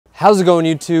How's it going,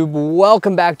 YouTube?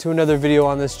 Welcome back to another video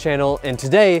on this channel, and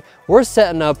today we're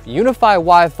setting up UniFi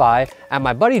Wi-Fi at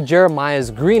my buddy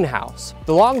Jeremiah's greenhouse.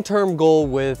 The long-term goal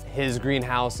with his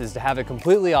greenhouse is to have it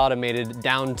completely automated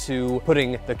down to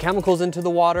putting the chemicals into the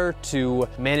water, to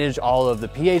manage all of the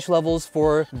pH levels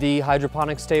for the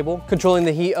hydroponics table, controlling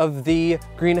the heat of the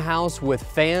greenhouse with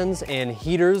fans and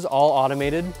heaters all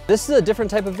automated. This is a different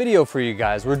type of video for you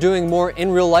guys. We're doing more in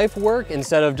real life work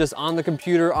instead of just on the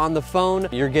computer, on the phone.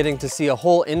 You're getting to see a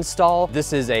whole install.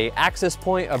 This is a access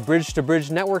point, a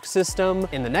bridge-to-bridge network system.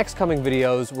 In the next coming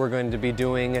videos, we're going to be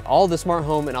doing all the smart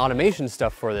home and automation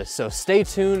stuff for this. So stay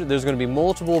tuned. There's going to be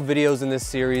multiple videos in this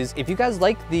series. If you guys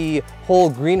like the whole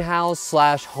greenhouse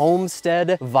slash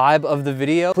homestead vibe of the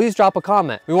video, please drop a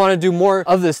comment. We want to do more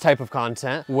of this type of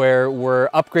content where we're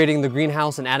upgrading the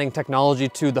greenhouse and adding technology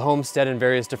to the homestead in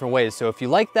various different ways. So if you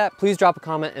like that, please drop a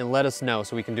comment and let us know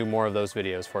so we can do more of those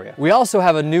videos for you. We also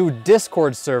have a new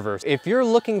Discord server. If you're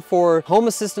looking for home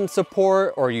assistant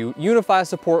support or UniFi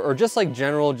support or just like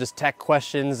general tech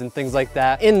questions and things like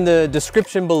that, in the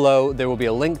description below there will be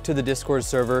a link to the Discord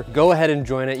server. Go ahead and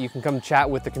join it. You can come chat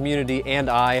with the community and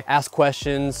I, ask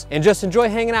questions, and just enjoy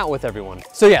hanging out with everyone.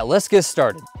 So yeah, let's get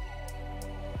started.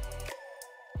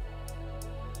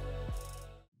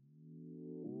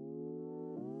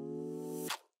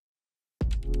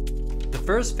 The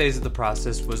first phase of the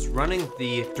process was running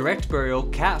the direct burial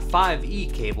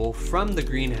Cat5e cable from the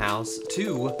greenhouse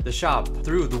to the shop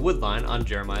through the wood line on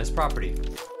Jeremiah's property.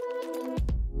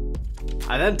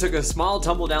 I then took a small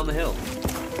tumble down the hill.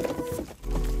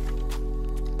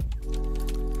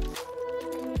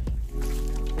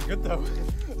 We're good though.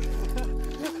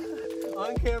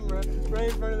 On camera, right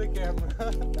in front of the camera.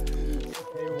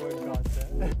 A1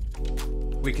 content.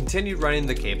 We continued running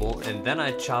the cable, and then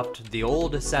I chopped the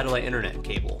old satellite internet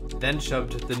cable, then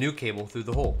shoved the new cable through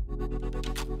the hole.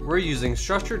 We're using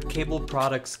Structured Cable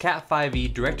Products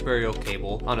Cat5e direct burial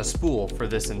cable on a spool for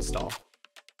this install.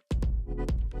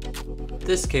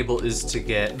 This cable is to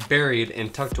get buried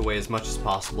and tucked away as much as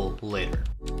possible later.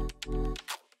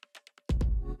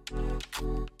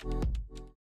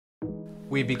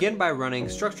 We begin by running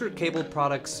Structured Cable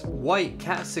Products white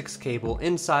Cat6 cable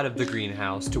inside of the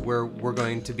greenhouse to where we're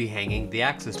going to be hanging the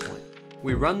access point.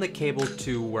 We run the cable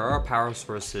to where our power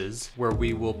source is, where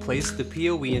we will place the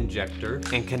PoE injector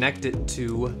and connect it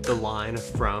to the line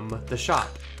from the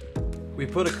shop. We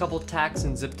put a couple tacks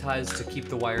and zip ties to keep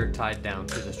the wire tied down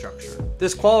to the structure.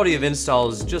 This quality of install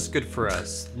is just good for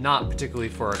us, not particularly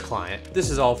for our client. This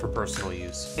is all for personal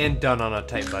use and done on a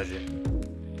tight budget.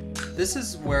 This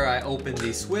is where I opened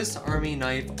the Swiss Army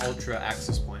Knife Ultra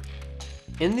access point.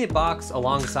 In the box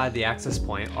alongside the access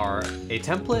point are a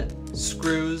template,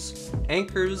 screws,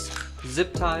 anchors,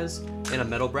 zip ties, and a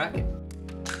metal bracket.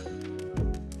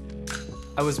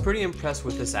 I was pretty impressed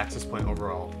with this access point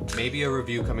overall. Maybe a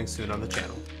review coming soon on the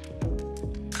channel.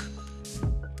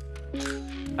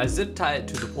 I zip tie it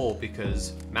to the pole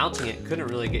because mounting it couldn't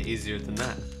really get easier than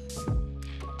that.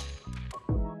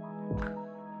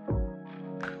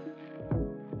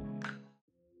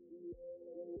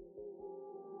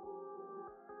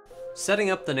 Setting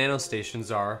up the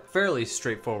NanoStations are fairly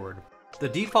straightforward. The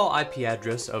default IP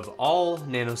address of all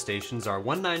NanoStations are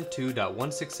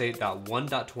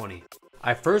 192.168.1.20.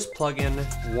 I first plug in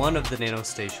one of the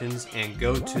NanoStations and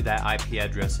go to that IP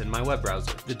address in my web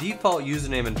browser. The default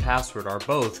username and password are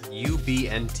both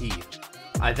UBNT.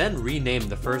 I then rename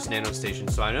the first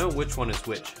NanoStation so I know which one is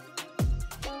which.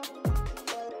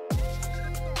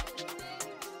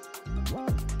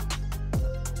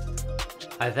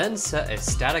 I then set a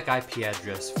static IP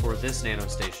address for this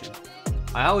NanoStation.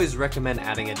 I always recommend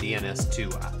adding a DNS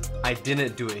too. I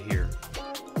didn't do it here.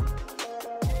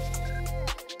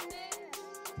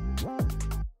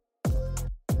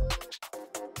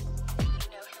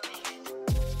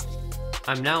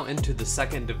 I'm now into the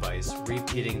second device,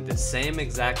 repeating the same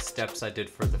exact steps I did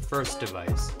for the first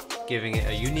device, giving it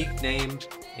a unique name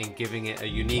and giving it a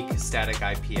unique static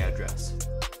IP address.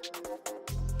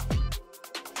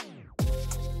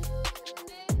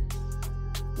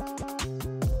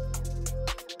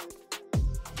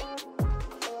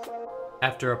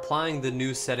 After applying the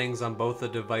new settings on both the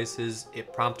devices,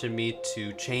 it prompted me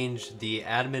to change the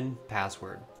admin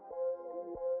password.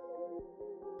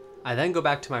 I then go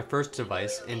back to my first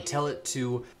device and tell it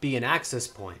to be an access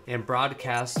point and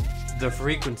broadcast the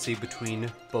frequency between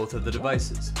both of the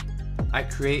devices. I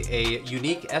create a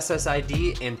unique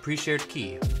SSID and pre-shared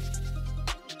key.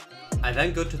 I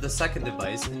then go to the second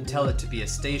device and tell it to be a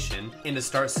station and to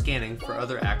start scanning for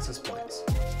other access points.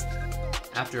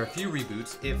 After a few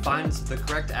reboots, it finds the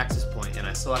correct access point and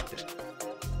I select it.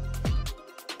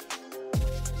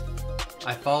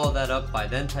 I follow that up by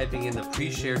then typing in the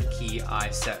pre-shared key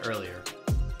I set earlier.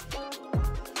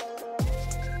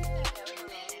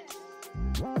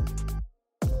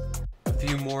 A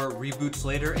few more reboots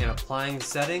later and applying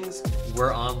settings,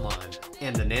 we're online,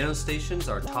 and the NanoStations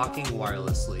are talking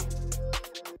wirelessly.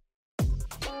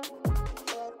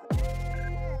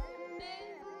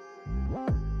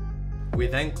 We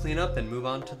then clean up and move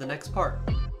on to the next part.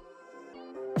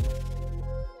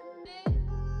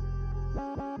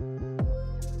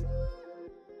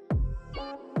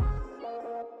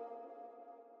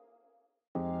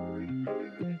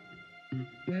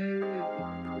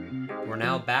 We're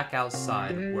now back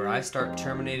outside, where I start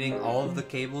terminating all of the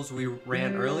cables we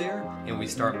ran earlier, and we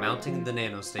start mounting the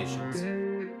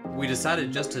NanoStations. We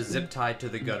decided just to zip tie to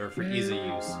the gutter for ease of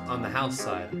use, on the house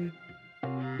side.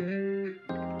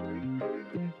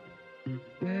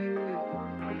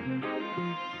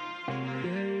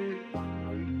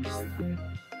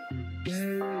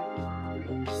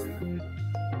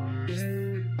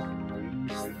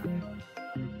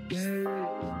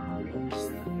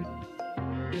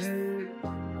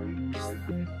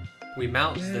 We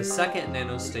mount the second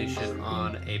NanoStation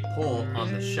on a pole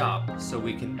on the shop so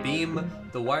we can beam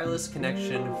the wireless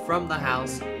connection from the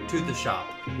house to the shop,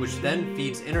 which then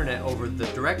feeds internet over the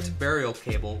direct burial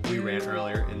cable we ran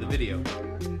earlier in the video.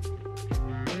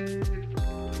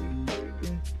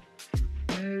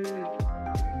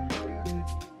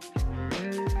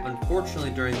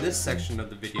 Unfortunately, during this section of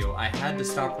the video, I had to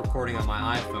stop recording on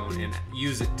my iPhone and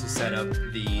use it to set up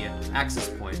the access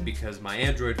point because my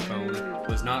Android phone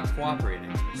was not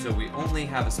cooperating, so we only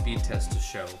have a speed test to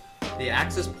show. The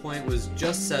access point was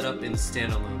just set up in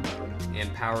standalone mode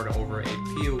and powered over a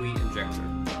PoE injector.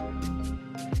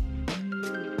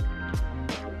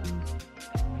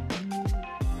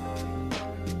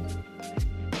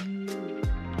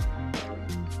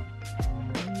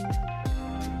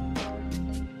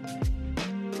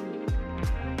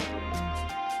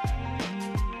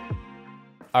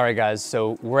 All right guys,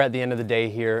 so we're at the end of the day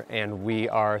here and we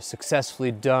are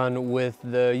successfully done with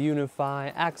the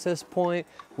UniFi access point.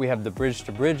 We have the bridge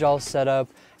to bridge all set up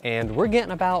and we're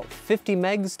getting about 50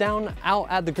 megs down out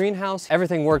at the greenhouse.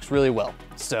 Everything works really well.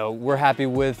 So we're happy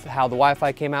with how the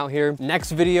Wi-Fi came out here.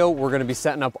 Next video, we're gonna be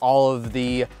setting up all of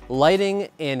the lighting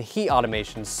and heat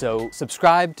automation. So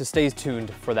subscribe to stay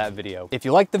tuned for that video. If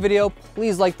you like the video,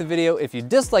 please like the video. If you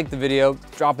dislike the video,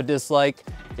 drop a dislike.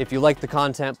 If you like the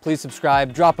content, please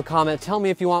subscribe, drop a comment, tell me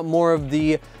if you want more of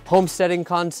the homesteading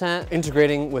content,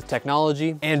 integrating with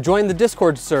technology, and join the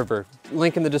Discord server.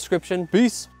 Link in the description.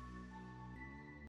 Peace.